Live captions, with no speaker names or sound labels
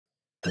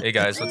Hey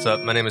guys, what's up?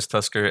 My name is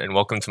Tuskor, and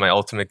welcome to my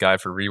ultimate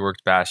guide for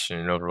Reworked Bastion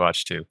in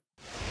Overwatch 2.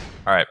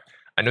 Alright,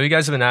 I know you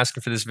guys have been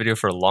asking for this video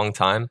for a long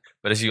time,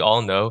 but as you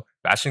all know,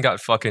 Bastion got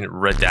fucking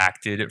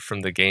redacted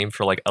from the game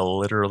for like a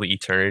literal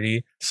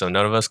eternity, so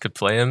none of us could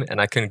play him,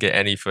 and I couldn't get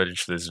any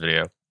footage for this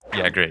video.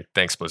 Yeah, great.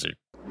 Thanks, Blizzard.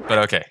 But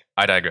okay,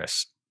 I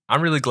digress.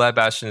 I'm really glad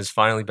Bastion is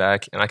finally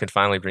back, and I can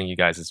finally bring you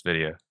guys this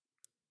video.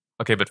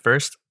 Okay, but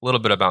first, a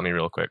little bit about me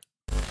real quick.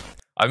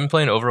 I've been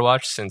playing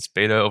Overwatch since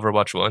beta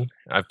Overwatch 1, and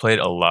I've played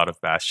a lot of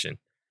Bastion.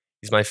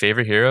 He's my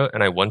favorite hero,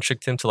 and I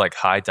one-tricked him to like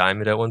high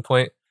diamond at one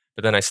point,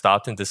 but then I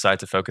stopped and decided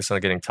to focus on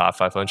getting top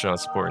 500 on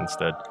support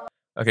instead.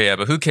 Okay, yeah,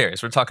 but who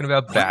cares? We're talking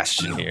about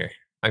Bastion here.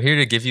 I'm here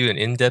to give you an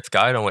in-depth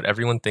guide on what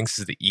everyone thinks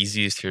is the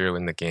easiest hero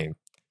in the game.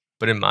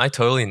 But in my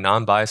totally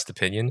non-biased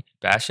opinion,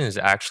 Bastion is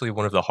actually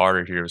one of the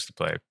harder heroes to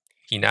play.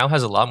 He now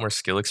has a lot more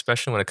skill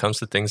expression when it comes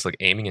to things like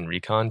aiming and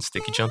recon,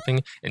 sticky jumping,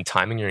 and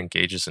timing your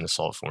engages in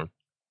assault form.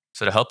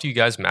 So to help you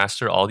guys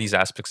master all these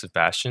aspects of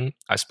Bastion,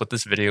 I split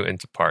this video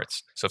into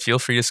parts, so feel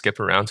free to skip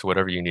around to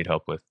whatever you need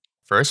help with.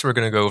 First, we're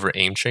going to go over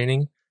aim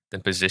training,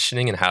 then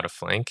positioning and how to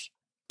flank.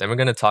 Then we're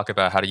going to talk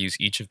about how to use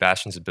each of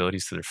Bastion's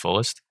abilities to their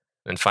fullest,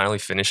 and finally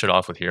finish it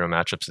off with hero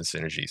matchups and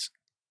synergies.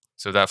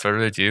 So without further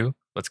ado,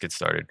 let's get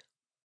started.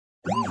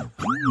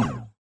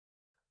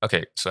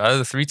 Okay, so out of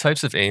the three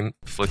types of aim,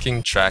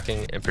 flicking,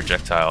 tracking, and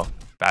projectile,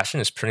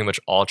 Bastion is pretty much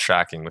all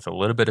tracking with a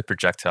little bit of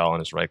projectile on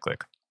his right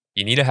click.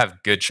 You need to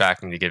have good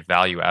tracking to get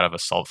value out of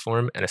assault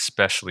form, and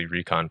especially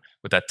recon.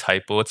 With that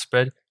tight bullet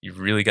spread, you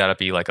really gotta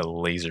be like a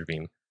laser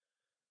beam.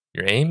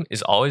 Your aim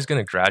is always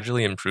gonna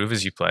gradually improve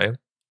as you play,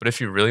 but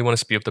if you really wanna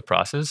speed up the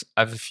process,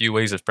 I have a few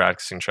ways of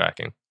practicing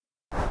tracking.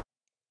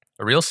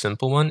 A real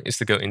simple one is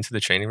to go into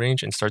the training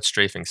range and start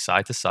strafing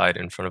side to side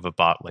in front of a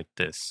bot like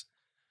this.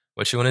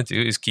 What you wanna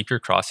do is keep your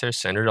crosshair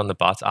centered on the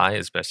bot's eye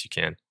as best you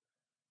can.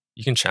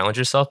 You can challenge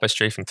yourself by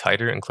strafing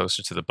tighter and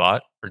closer to the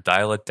bot, or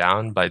dial it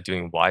down by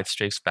doing wide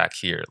strafes back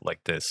here,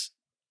 like this.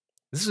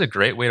 This is a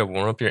great way to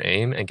warm up your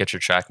aim and get your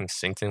tracking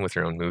synced in with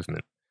your own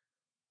movement.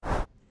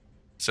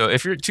 So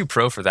if you're too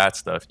pro for that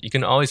stuff, you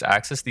can always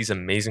access these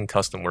amazing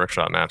custom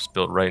workshop maps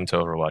built right into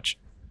Overwatch.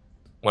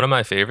 One of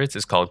my favorites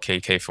is called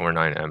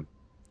KK49M.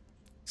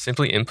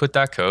 Simply input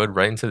that code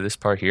right into this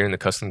part here in the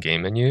custom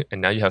game menu, and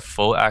now you have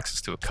full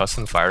access to a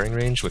custom firing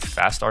range with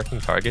fast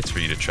arcing targets for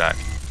you to track.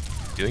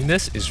 Doing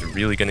this is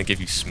really going to give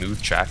you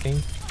smooth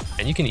tracking,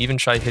 and you can even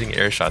try hitting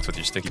air shots with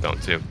your sticky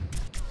bump too.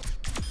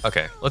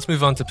 Okay, let's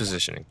move on to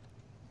positioning.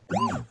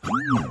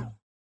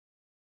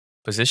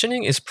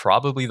 Positioning is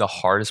probably the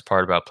hardest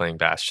part about playing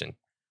Bastion.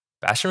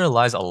 Bastion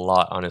relies a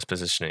lot on his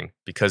positioning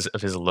because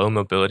of his low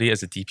mobility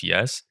as a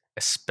DPS,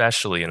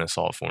 especially in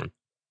assault form.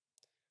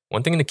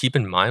 One thing to keep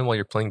in mind while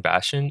you're playing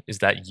Bastion is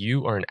that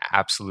you are an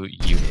absolute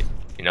unit.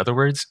 In other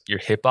words, your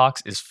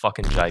hitbox is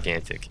fucking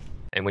gigantic,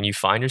 and when you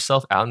find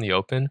yourself out in the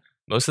open,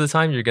 most of the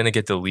time, you're going to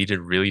get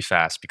deleted really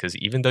fast because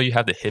even though you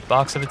have the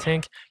hitbox of a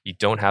tank, you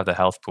don't have the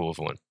health pool of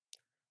one.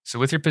 So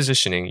with your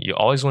positioning, you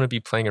always want to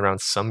be playing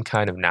around some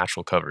kind of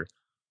natural cover.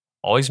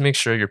 Always make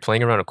sure you're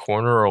playing around a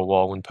corner or a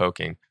wall when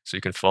poking so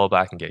you can fall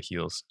back and get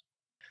heals.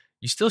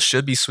 You still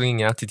should be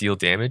swinging out to deal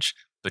damage,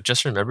 but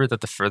just remember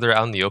that the further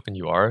out in the open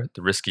you are,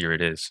 the riskier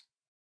it is.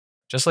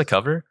 Just like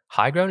cover,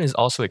 high ground is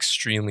also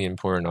extremely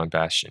important on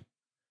Bastion.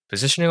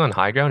 Positioning on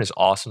high ground is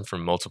awesome for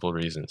multiple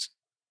reasons.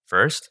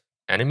 First,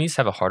 enemies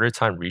have a harder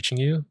time reaching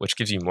you, which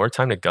gives you more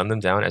time to gun them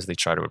down as they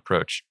try to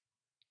approach.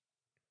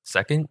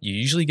 Second, you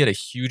usually get a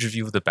huge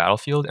view of the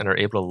battlefield and are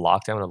able to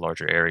lock down a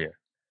larger area.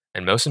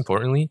 And most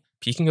importantly,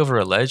 peeking over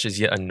a ledge is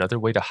yet another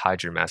way to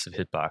hide your massive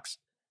hitbox.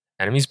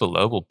 Enemies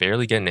below will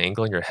barely get an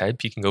angle on your head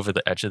peeking over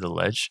the edge of the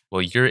ledge,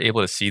 while you're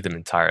able to see them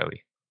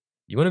entirely.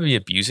 You want to be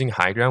abusing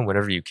high ground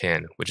whenever you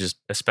can, which is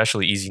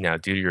especially easy now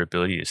due to your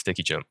ability to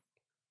sticky jump.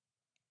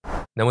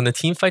 Now when the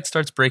team fight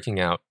starts breaking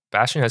out,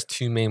 Bastion has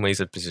two main ways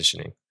of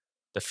positioning.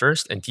 The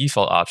first and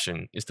default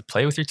option is to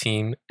play with your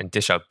team and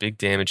dish out big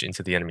damage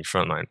into the enemy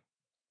frontline.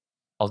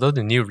 Although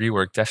the new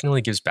rework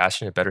definitely gives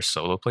Bastion a better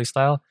solo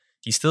playstyle,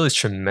 he still is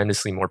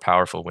tremendously more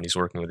powerful when he's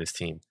working with his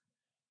team.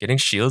 Getting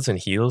shields and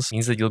heals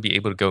means that you'll be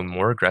able to go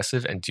more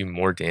aggressive and do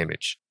more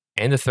damage.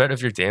 And the threat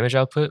of your damage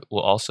output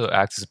will also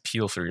act as a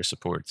peel for your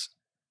supports.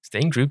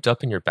 Staying grouped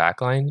up in your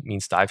backline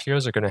means dive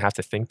heroes are going to have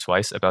to think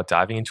twice about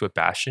diving into a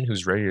Bastion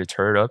who's ready to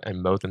turret up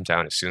and mow them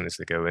down as soon as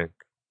they go in.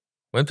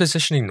 When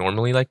positioning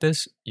normally like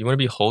this, you want to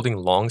be holding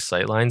long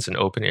sightlines in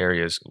open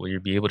areas where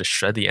you'll be able to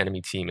shred the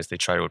enemy team as they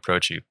try to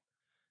approach you.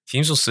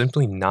 Teams will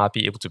simply not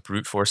be able to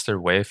brute force their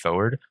way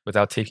forward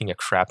without taking a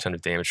crap ton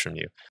of damage from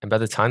you, and by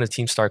the time the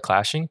teams start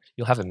clashing,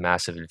 you'll have a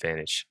massive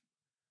advantage.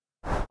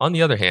 On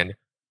the other hand,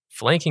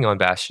 flanking on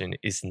Bastion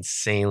is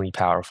insanely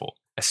powerful,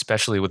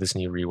 especially with this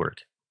new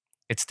rework.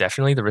 It's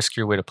definitely the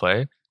riskier way to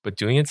play, but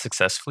doing it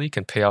successfully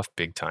can pay off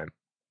big time.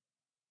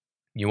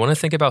 You want to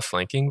think about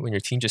flanking when your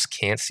team just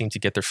can't seem to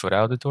get their foot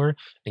out of the door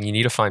and you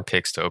need to find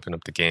picks to open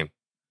up the game.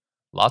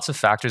 Lots of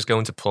factors go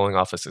into pulling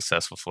off a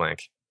successful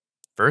flank.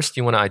 First,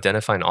 you want to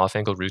identify an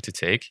off-angle route to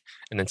take,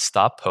 and then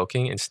stop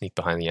poking and sneak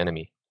behind the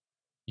enemy.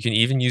 You can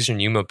even use your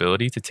new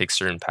mobility to take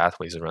certain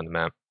pathways around the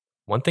map.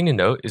 One thing to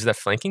note is that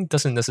flanking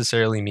doesn't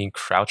necessarily mean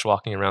crouch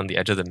walking around the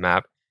edge of the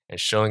map and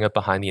showing up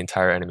behind the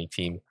entire enemy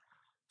team.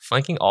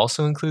 Flanking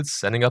also includes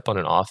setting up on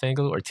an off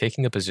angle or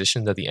taking a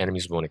position that the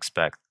enemies won't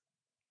expect.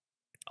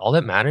 All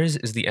that matters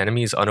is the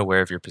enemy is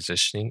unaware of your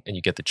positioning and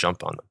you get the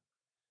jump on them.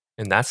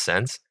 In that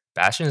sense,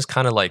 Bastion is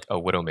kind of like a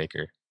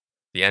Widowmaker.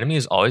 The enemy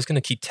is always going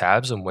to keep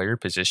tabs on where you're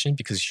positioned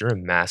because you're a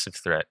massive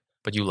threat,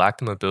 but you lack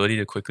the mobility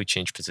to quickly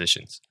change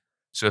positions.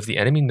 So if the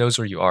enemy knows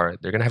where you are,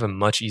 they're going to have a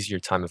much easier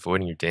time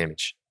avoiding your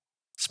damage.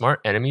 Smart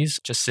enemies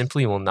just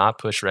simply will not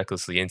push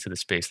recklessly into the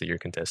space that you're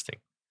contesting.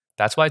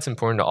 That's why it's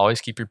important to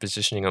always keep your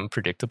positioning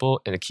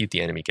unpredictable and to keep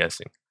the enemy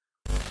guessing.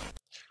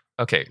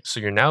 Okay, so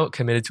you're now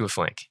committed to a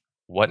flank.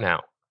 What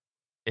now?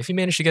 If you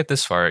manage to get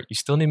this far, you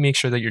still need to make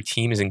sure that your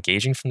team is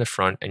engaging from the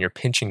front and you're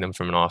pinching them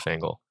from an off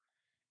angle.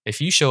 If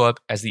you show up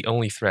as the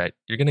only threat,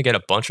 you're going to get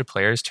a bunch of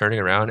players turning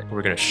around and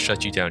we're going to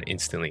shut you down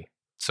instantly.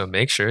 So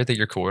make sure that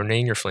you're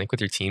coordinating your flank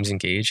with your teams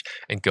engaged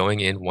and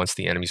going in once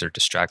the enemies are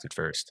distracted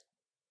first.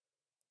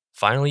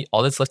 Finally,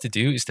 all that's left to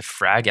do is to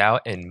frag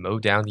out and mow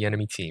down the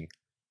enemy team.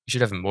 You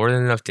should have more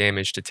than enough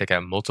damage to take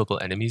out multiple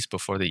enemies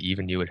before they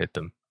even knew it hit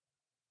them.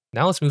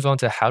 Now let's move on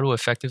to how to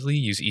effectively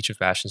use each of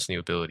Bastion's new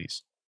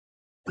abilities.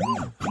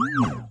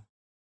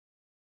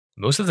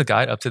 Most of the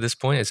guide up to this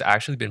point has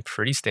actually been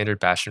pretty standard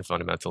Bastion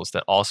fundamentals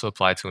that also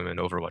apply to him in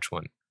Overwatch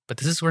 1. But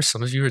this is where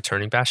some of you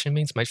returning Bastion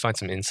mains might find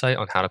some insight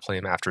on how to play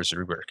him after his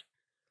rework.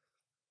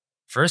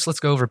 First, let's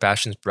go over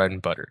Bastion's bread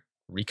and butter,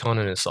 Recon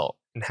and Assault,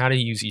 and how to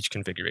use each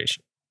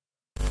configuration.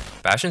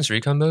 Bastion's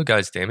Recon mode got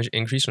his damage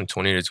increased from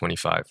 20 to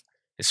 25.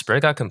 His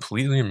spread got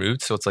completely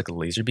removed, so it's like a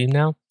laser beam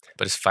now,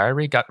 but his fire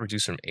rate got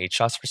reduced from 8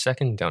 shots per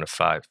second down to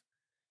 5.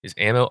 His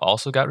ammo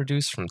also got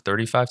reduced from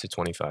 35 to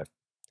 25.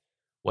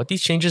 What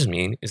these changes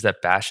mean is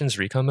that Bastion's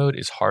Recon mode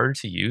is harder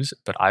to use,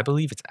 but I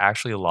believe it's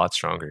actually a lot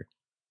stronger.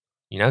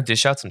 You now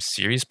dish out some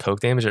serious poke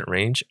damage at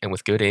range, and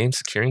with good aim,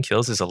 securing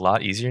kills is a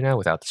lot easier now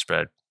without the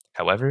spread.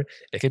 However,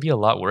 it could be a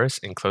lot worse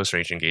in close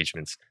range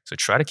engagements, so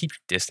try to keep your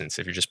distance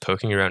if you're just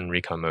poking around in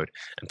Recon mode,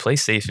 and play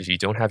safe if you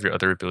don't have your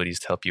other abilities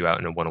to help you out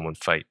in a one-on-one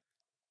fight.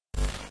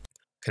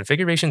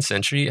 Configuration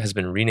Sentry has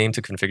been renamed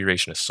to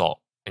Configuration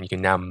Assault, and you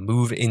can now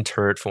move in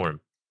turret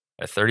form,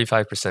 a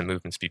 35%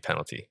 movement speed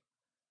penalty.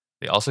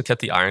 They also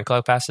kept the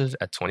Ironclad passive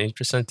at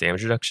 20%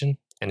 damage reduction,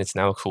 and it's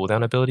now a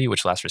cooldown ability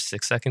which lasts for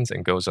 6 seconds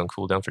and goes on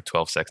cooldown for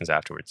 12 seconds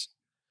afterwards.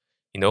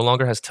 He no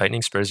longer has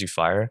tightening spread as you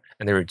fire,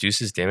 and they reduce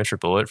his damage per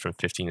bullet from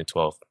 15 to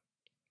 12.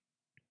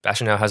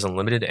 Bastion now has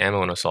unlimited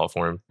ammo in Assault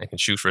form and can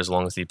shoot for as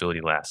long as the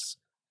ability lasts.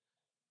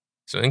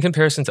 So in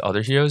comparison to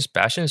other heroes,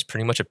 Bastion is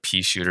pretty much a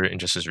pea shooter in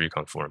just his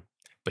Recon form,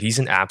 but he's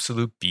an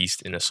absolute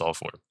beast in Assault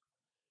form.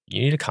 You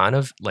need to kind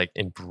of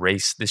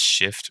embrace this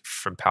shift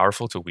from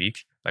powerful to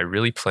weak by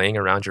really playing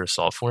around your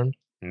Assault form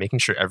and making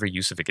sure every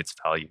use of it gets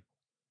value.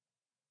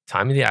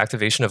 Timing the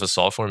activation of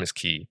Assault form is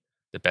key.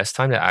 The best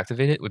time to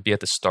activate it would be at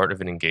the start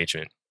of an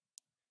engagement.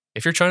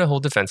 If you're trying to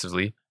hold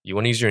defensively, you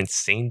want to use your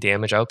insane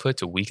damage output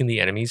to weaken the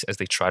enemies as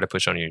they try to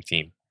push on your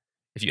team.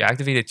 If you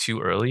activate it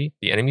too early,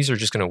 the enemies are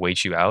just going to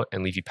wait you out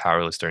and leave you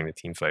powerless during the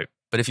team fight.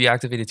 But if you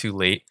activate it too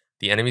late,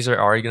 the enemies are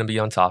already going to be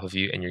on top of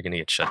you and you're going to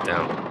get shut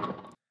down.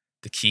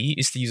 The key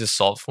is to use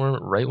Assault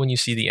form right when you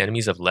see the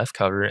enemies have left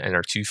cover and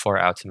are too far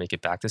out to make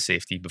it back to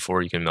safety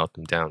before you can melt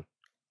them down.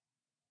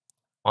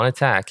 On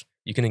attack,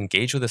 you can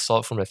engage with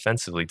Assault form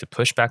offensively to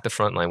push back the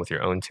front line with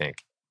your own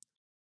tank.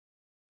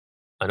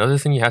 Another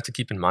thing you have to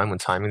keep in mind when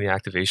timing the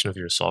activation of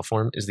your Assault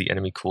form is the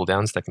enemy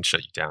cooldowns that can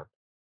shut you down.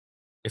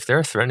 If there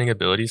are threatening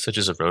abilities such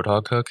as a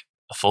Roadhog hook,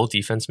 a full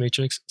defense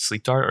matrix,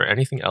 sleep dart, or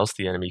anything else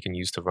the enemy can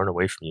use to run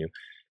away from you,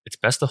 it's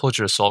best to hold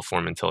your Assault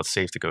form until it's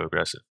safe to go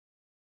aggressive.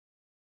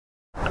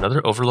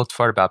 Another overlooked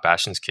part about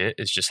Bastion's kit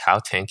is just how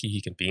tanky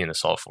he can be in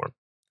Assault form.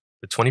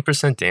 The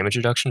 20% damage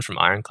reduction from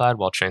Ironclad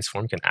while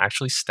transformed can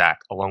actually stack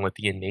along with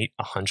the innate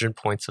 100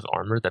 points of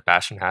armor that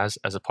Bastion has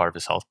as a part of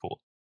his health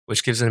pool,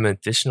 which gives him an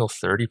additional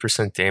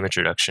 30% damage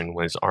reduction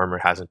when his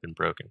armor hasn't been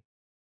broken.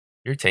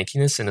 Your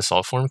tankiness in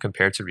Assault form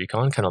compared to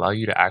Recon can allow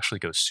you to actually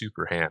go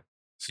super ham,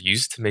 so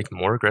use it to make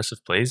more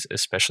aggressive plays,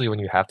 especially when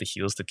you have the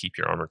heals to keep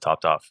your armor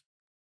topped off.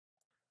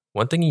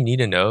 One thing you need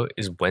to know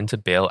is when to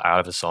bail out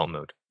of Assault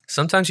mode.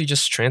 Sometimes you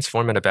just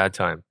transform at a bad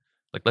time.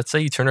 Like let's say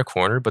you turn a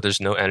corner but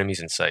there's no enemies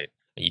in sight,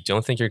 and you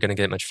don't think you're going to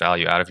get much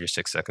value out of your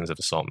 6 seconds of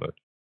Assault mode.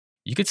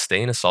 You could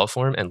stay in Assault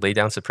form and lay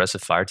down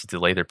suppressive fire to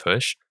delay their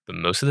push, but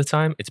most of the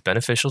time, it's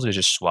beneficial to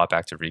just swap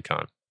back to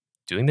Recon.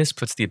 Doing this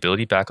puts the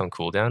ability back on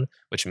cooldown,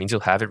 which means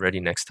you'll have it ready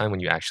next time when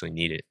you actually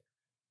need it.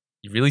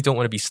 You really don't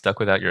want to be stuck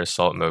without your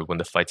Assault mode when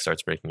the fight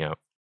starts breaking out.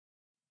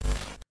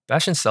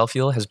 Bastion's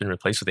self-heal has been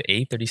replaced with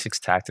the A36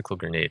 Tactical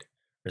Grenade,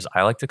 or as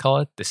I like to call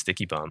it, the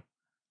Sticky Bomb.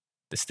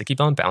 The Sticky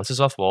Bomb bounces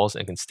off walls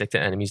and can stick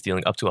to enemies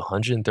dealing up to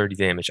 130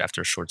 damage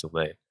after a short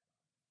delay.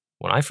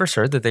 When I first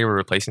heard that they were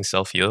replacing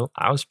self-heal,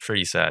 I was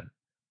pretty sad,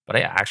 but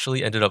I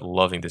actually ended up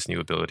loving this new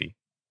ability.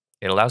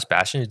 It allows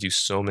Bastion to do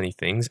so many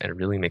things and it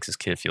really makes his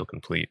kit feel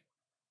complete.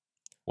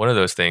 One of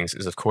those things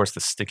is of course the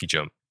sticky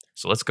jump,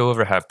 so let's go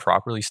over how to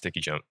properly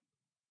sticky jump.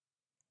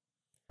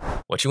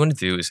 What you want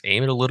to do is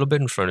aim it a little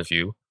bit in front of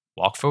you,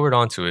 walk forward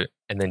onto it,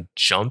 and then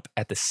jump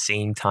at the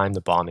same time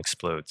the bomb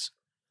explodes.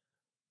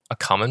 A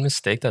common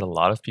mistake that a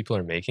lot of people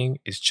are making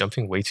is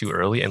jumping way too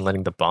early and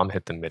letting the bomb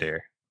hit them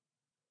midair.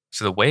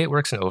 So the way it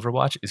works in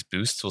Overwatch is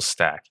boosts will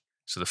stack.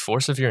 So the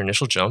force of your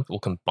initial jump will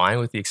combine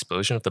with the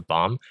explosion of the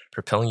bomb,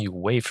 propelling you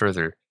way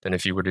further than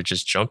if you were to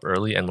just jump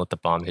early and let the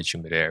bomb hit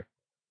you midair.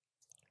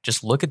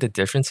 Just look at the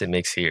difference it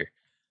makes here.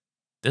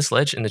 This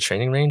ledge in the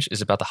training range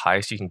is about the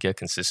highest you can get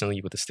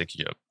consistently with a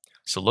sticky jump.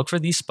 So look for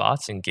these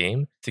spots in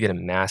game to get a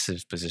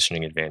massive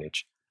positioning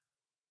advantage.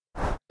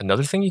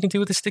 Another thing you can do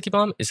with the sticky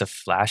bomb is a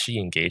flashy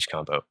engage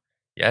combo.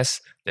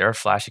 Yes, there are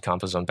flashy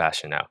combos on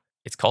Bastion now.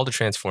 It's called a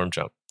transform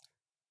jump.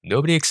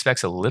 Nobody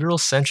expects a literal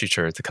sentry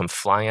turret to come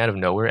flying out of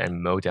nowhere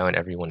and mow down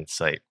everyone in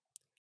sight.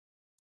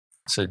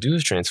 So to do a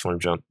transform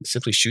jump,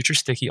 simply shoot your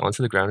sticky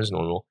onto the ground as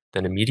normal,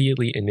 then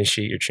immediately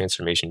initiate your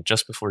transformation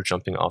just before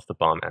jumping off the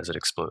bomb as it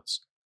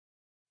explodes.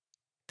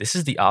 This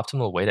is the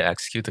optimal way to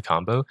execute the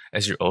combo,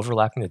 as you're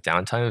overlapping the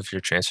downtime of your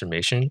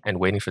transformation and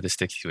waiting for the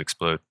sticky to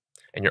explode.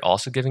 And you're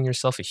also giving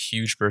yourself a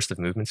huge burst of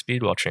movement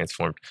speed while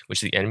transformed,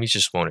 which the enemies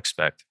just won't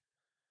expect.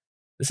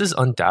 This is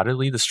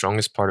undoubtedly the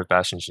strongest part of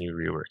Bastion's new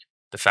rework.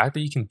 The fact that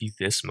you can be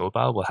this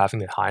mobile while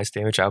having the highest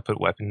damage output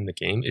weapon in the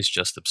game is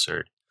just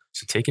absurd.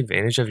 So take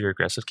advantage of your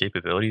aggressive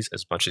capabilities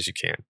as much as you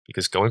can,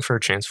 because going for a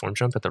transform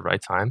jump at the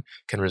right time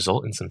can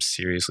result in some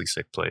seriously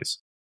sick plays.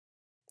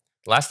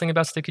 The last thing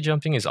about sticky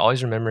jumping is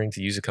always remembering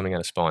to use it coming out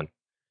of spawn.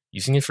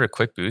 Using it for a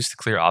quick boost to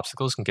clear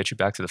obstacles can get you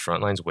back to the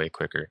front lines way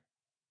quicker.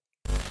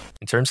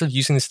 In terms of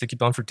using the sticky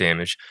bomb for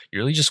damage, you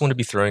really just want to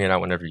be throwing it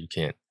out whenever you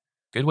can.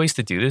 Good ways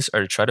to do this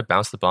are to try to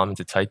bounce the bomb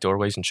into tight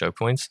doorways and choke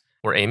points,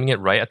 or aiming it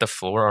right at the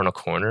floor or on a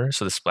corner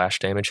so the splash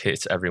damage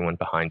hits everyone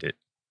behind it.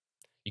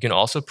 You can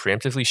also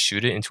preemptively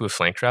shoot it into a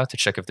flank route to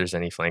check if there's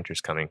any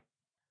flankers coming.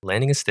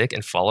 Landing a stick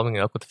and following it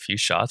up with a few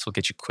shots will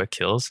get you quick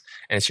kills,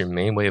 and it's your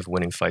main way of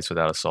winning fights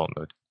without assault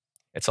mode.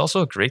 It's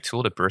also a great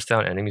tool to burst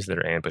down enemies that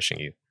are ambushing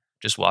you.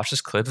 Just watch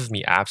this clip of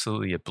me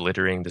absolutely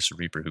obliterating this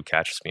Reaper who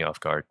catches me off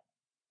guard.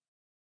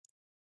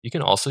 You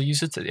can also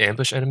use it to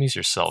ambush enemies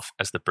yourself,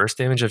 as the burst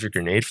damage of your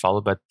grenade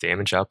followed by the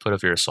damage output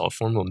of your assault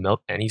form will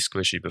melt any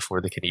squishy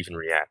before they can even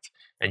react,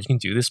 and you can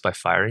do this by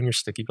firing your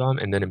sticky bomb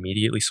and then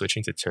immediately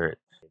switching to turret.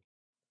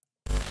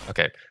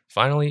 Okay,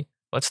 finally,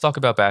 let's talk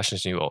about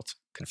Bastion's new ult,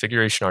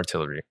 Configuration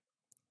Artillery.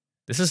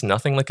 This is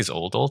nothing like his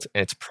old ult,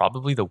 and it's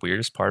probably the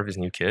weirdest part of his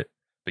new kit,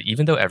 but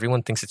even though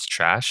everyone thinks it's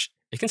trash,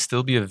 it can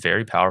still be a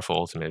very powerful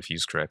ultimate if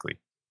used correctly.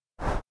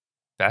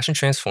 Bastion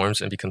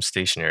transforms and becomes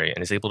stationary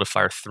and is able to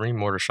fire 3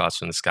 mortar shots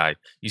from the sky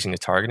using a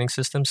targeting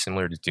system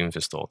similar to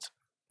Doomfist ult.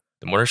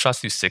 The mortar shots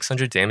do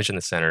 600 damage in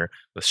the center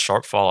with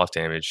sharp fall-off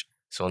damage,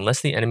 so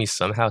unless the enemy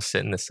somehow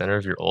sit in the center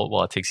of your ult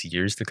while it takes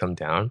years to come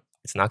down,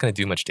 it's not going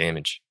to do much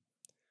damage.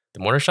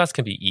 The mortar shots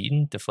can be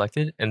eaten,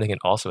 deflected, and they can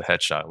also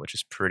headshot, which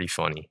is pretty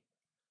funny.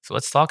 So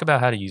let's talk about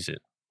how to use it.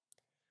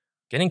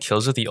 Getting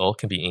kills with the ult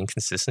can be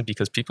inconsistent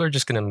because people are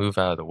just going to move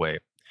out of the way,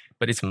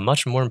 but it's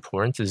much more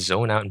important to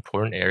zone out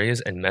important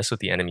areas and mess with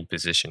the enemy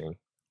positioning.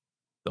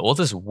 The ult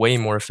is way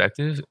more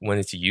effective when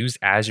it's used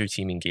as your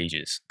team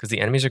engages, because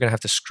the enemies are going to have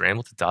to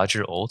scramble to dodge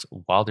your ult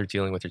while they're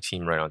dealing with your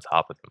team right on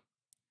top of them.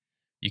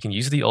 You can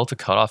use the ult to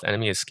cut off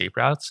enemy escape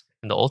routes,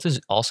 and the ult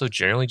is also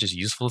generally just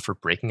useful for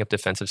breaking up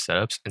defensive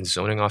setups and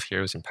zoning off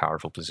heroes in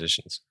powerful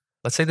positions.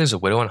 Let's say there's a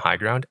Widow on high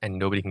ground and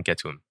nobody can get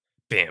to him.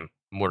 Bam,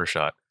 mortar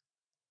shot.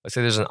 Let's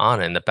say there's an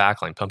Ana in the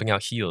backline pumping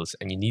out heals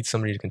and you need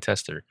somebody to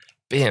contest her.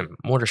 Bam,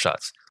 mortar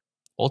shots.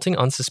 Ulting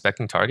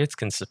unsuspecting targets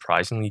can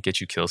surprisingly get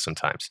you kills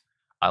sometimes.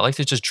 I like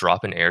to just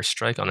drop an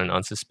airstrike on an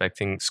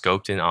unsuspecting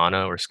scoped in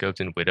Ana or scoped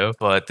in Widow,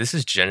 but this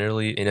is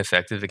generally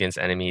ineffective against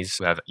enemies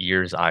who have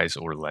ears, eyes,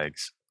 or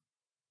legs.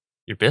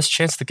 Your best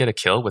chance to get a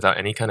kill without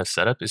any kind of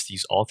setup is to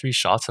use all 3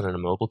 shots on an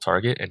immobile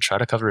target and try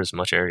to cover as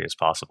much area as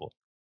possible.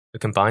 The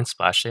combined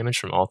splash damage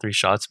from all 3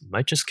 shots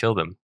might just kill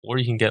them, or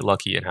you can get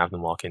lucky and have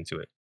them walk into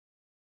it.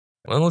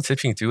 One little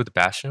tip you can do with the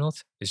Bastion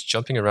ult is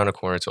jumping around a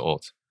corner to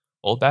ult.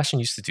 Old Bastion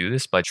used to do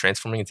this by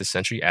transforming into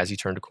Sentry as you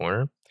turned a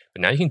corner,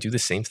 but now you can do the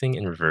same thing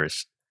in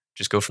reverse.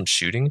 Just go from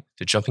shooting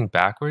to jumping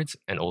backwards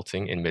and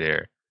ulting in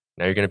midair.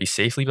 Now you're going to be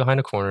safely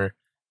behind a corner,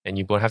 and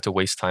you won't have to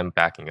waste time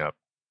backing up.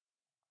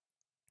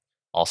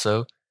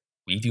 Also,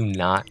 we do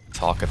not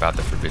talk about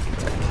the forbidden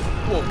tech.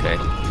 Okay?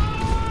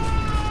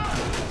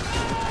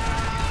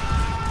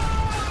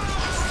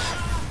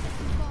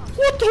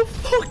 What the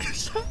fuck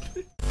is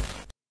happening?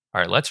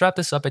 Alright, let's wrap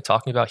this up by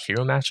talking about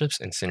hero matchups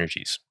and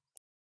synergies.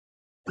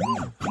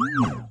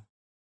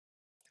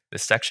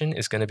 This section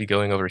is going to be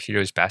going over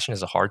heroes Bastion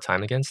has a hard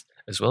time against,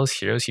 as well as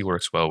heroes he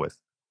works well with.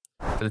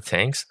 For the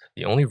tanks,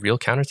 the only real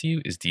counter to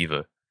you is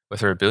D.Va,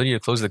 with her ability to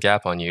close the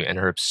gap on you and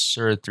her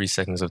absurd 3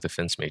 seconds of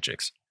defense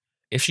matrix.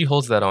 If she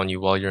holds that on you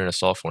while you're in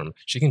assault form,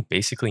 she can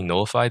basically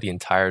nullify the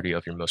entirety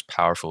of your most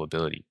powerful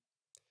ability.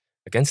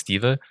 Against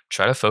D.Va,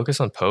 try to focus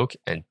on poke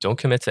and don't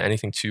commit to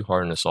anything too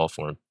hard in assault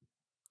form.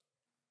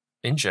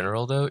 In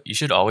general though, you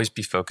should always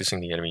be focusing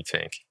the enemy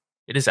tank.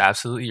 It is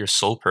absolutely your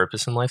sole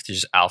purpose in life to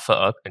just alpha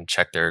up and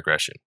check their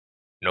aggression.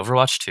 In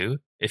Overwatch 2,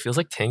 it feels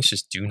like tanks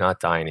just do not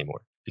die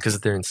anymore. because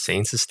of their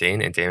insane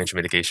sustain and damage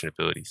mitigation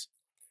abilities.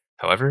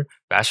 However,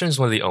 Bastion is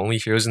one of the only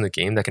heroes in the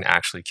game that can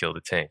actually kill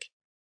the tank.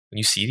 When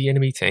you see the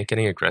enemy tank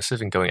getting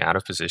aggressive and going out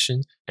of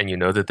position, and you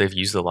know that they've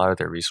used a lot of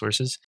their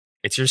resources,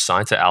 it's your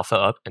sign to alpha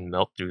up and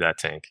melt through that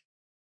tank.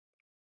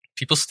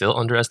 People still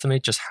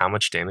underestimate just how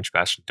much damage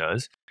Bastion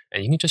does,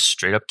 and you can just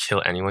straight up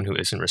kill anyone who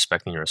isn't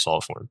respecting your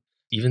assault form,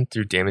 even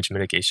through damage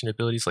mitigation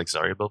abilities like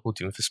Zarya Bubble,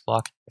 Doomfist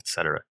Block,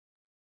 etc.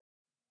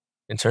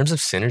 In terms of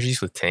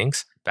synergies with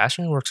tanks,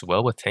 Bastion works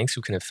well with tanks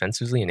who can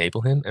offensively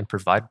enable him and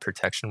provide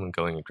protection when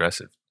going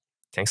aggressive.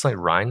 Tanks like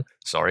Rein,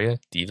 Zarya,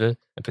 D.Va,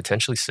 and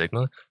potentially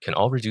Sigma can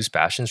all reduce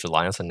Bastion's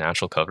reliance on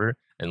natural cover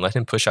and let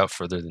him push out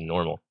further than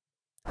normal.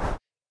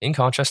 In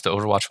contrast to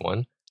Overwatch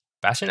 1,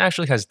 Bastion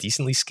actually has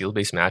decently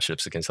skill-based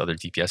matchups against other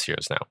DPS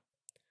heroes now.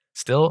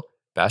 Still,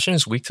 Bastion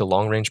is weak to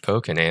long-range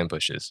poke and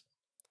ambushes.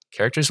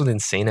 Characters with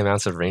insane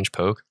amounts of range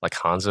poke, like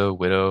Hanzo,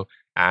 Widow,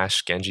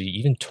 Ashe, Genji,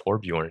 even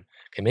Torbjorn,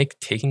 can make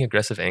taking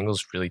aggressive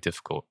angles really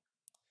difficult.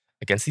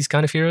 Against these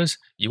kind of heroes,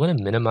 you want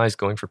to minimize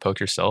going for poke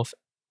yourself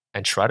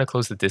and try to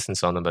close the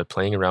distance on them by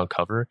playing around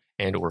cover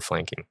and or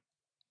flanking.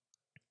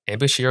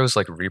 Ambush heroes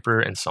like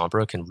Reaper and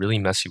Sombra can really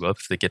mess you up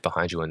if they get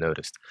behind you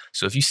unnoticed,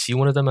 so if you see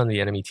one of them on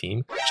the enemy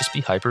team, just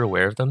be hyper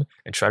aware of them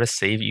and try to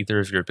save either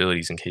of your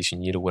abilities in case you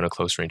need to win a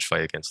close range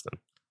fight against them.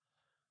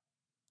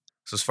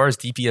 So as far as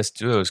DPS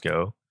duos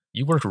go,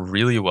 you work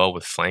really well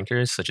with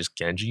flankers such as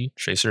Genji,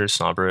 Tracer,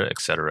 Sombra,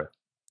 etc.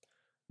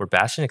 Where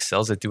Bastion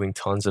excels at doing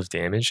tons of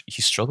damage,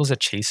 he struggles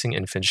at chasing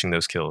and finishing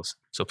those kills,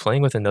 so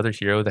playing with another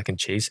hero that can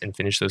chase and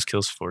finish those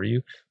kills for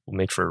you will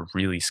make for a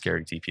really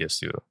scary DPS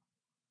duo.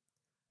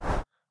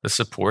 The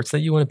supports that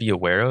you want to be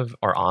aware of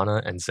are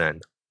Ana and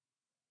Zen.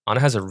 Ana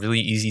has a really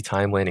easy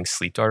time landing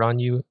Sleep Dart on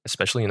you,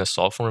 especially in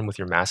assault form with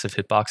your massive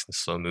hitbox and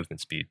slow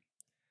movement speed.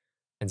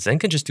 And Zen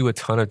can just do a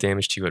ton of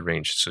damage to you at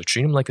range, so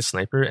treat him like a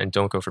sniper and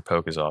don't go for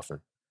poke as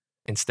often.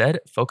 Instead,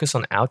 focus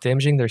on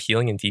out-damaging their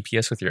healing and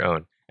DPS with your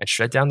own, and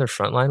shred down their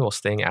front line while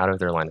staying out of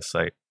their line of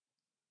sight.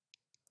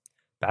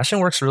 Bastion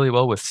works really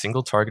well with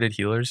single-targeted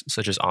healers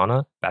such as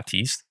Ana,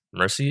 Baptiste,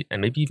 Mercy,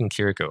 and maybe even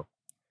Kiriko.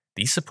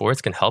 These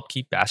supports can help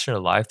keep Bastion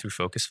alive through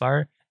focus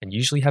fire, and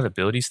usually have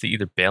abilities to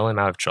either bail him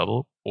out of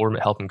trouble or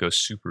help him go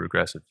super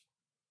aggressive.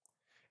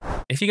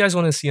 If you guys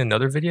want to see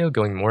another video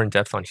going more in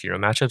depth on hero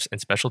matchups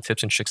and special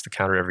tips and tricks to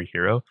counter every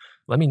hero,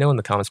 let me know in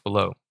the comments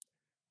below.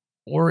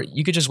 Or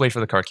you could just wait for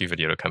the Karki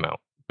video to come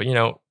out. But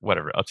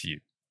whatever, up to you.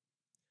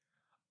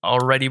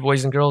 Alrighty,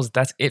 boys and girls,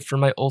 that's it for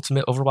my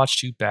ultimate Overwatch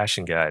 2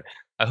 Bastion guide.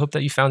 I hope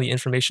that you found the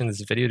information in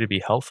this video to be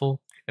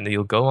helpful, and that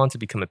you'll go on to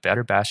become a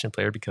better Bastion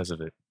player because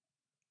of it.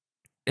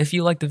 If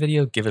you liked the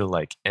video, give it a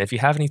like, and if you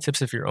have any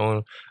tips of your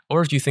own,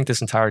 or if you think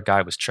this entire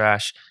guide was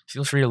trash,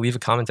 feel free to leave a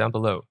comment down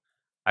below.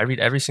 I read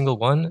every single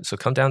one, so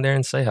come down there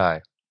and say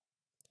hi.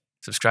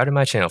 Subscribe to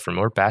my channel for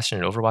more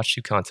Bastion and Overwatch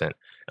 2 content,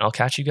 and I'll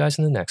catch you guys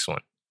in the next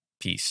one.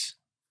 Peace.